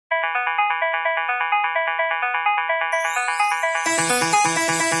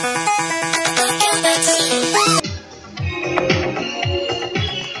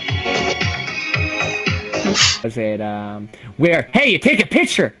Was it, where, hey, you take a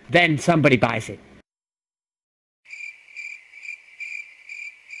picture, then somebody buys it.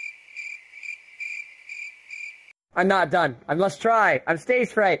 I'm not done. I must try. I'm stage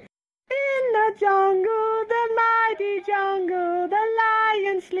fright. In the jungle, the mighty jungle, the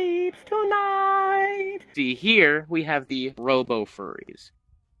lion sleeps tonight. See, here we have the robo-furries.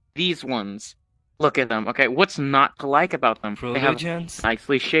 These ones. Look at them. Okay, what's not to like about them? They have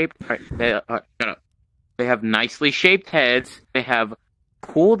nicely shaped... They have nicely shaped heads, they have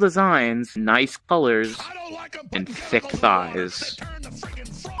cool designs, nice colors, and thick thighs.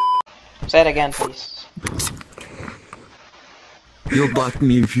 Say it again, please. You'll block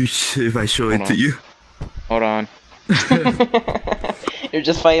me if I show it to you. Hold on. You're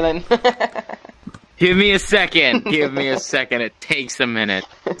just failing. Give me a second. Give me a second. It takes a minute.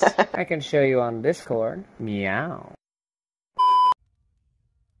 I can show you on Discord. Meow.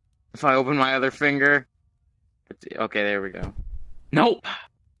 If I open my other finger... Okay, there we go. Nope!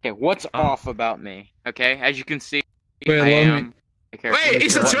 Okay, what's off about me? Okay, as you can see, I am... Wait,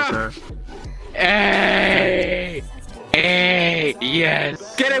 it's a trap! Hey! Hey!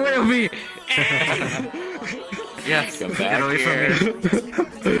 Yes! Get away from me! Yes, come back Get away here. From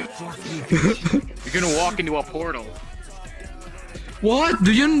me. You're gonna walk into a portal. What?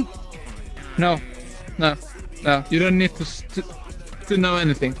 Do you... No. No. No. You don't need to know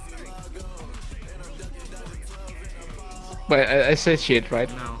anything. Wait, I said shit, right?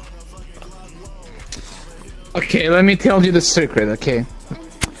 No. Okay, let me tell you the secret, okay?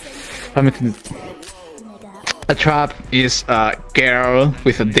 Let me tell you. A trap is a girl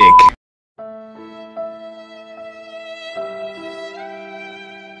with a dick.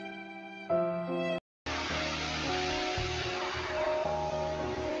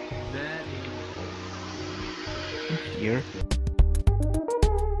 Here.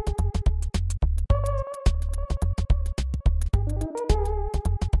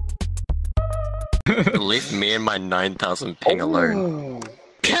 Leave me and my 9,000 ping alone.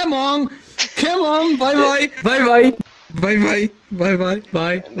 Come on! Come on! Bye bye! Bye bye! Bye bye! Bye bye!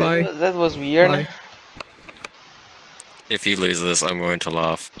 Bye bye! That was weird. Bye. If you lose this, I'm going to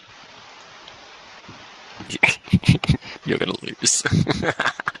laugh. You're gonna lose.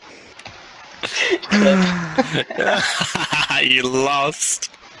 You lost.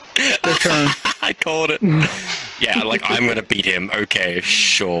 I called it. Yeah, like I'm gonna beat him. Okay,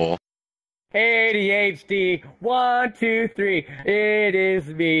 sure. ADHD, 1, 2, 3, it is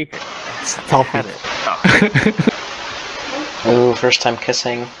me. Stop it. Oh, first time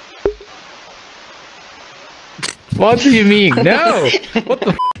kissing. What do you mean? No! What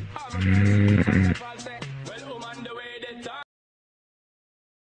the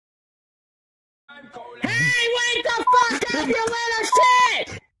Hey, wake the fuck up, you little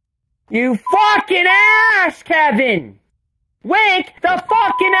shit! You fucking ass, Kevin! Wake the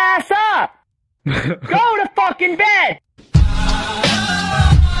fucking ass up! Go to fucking bed!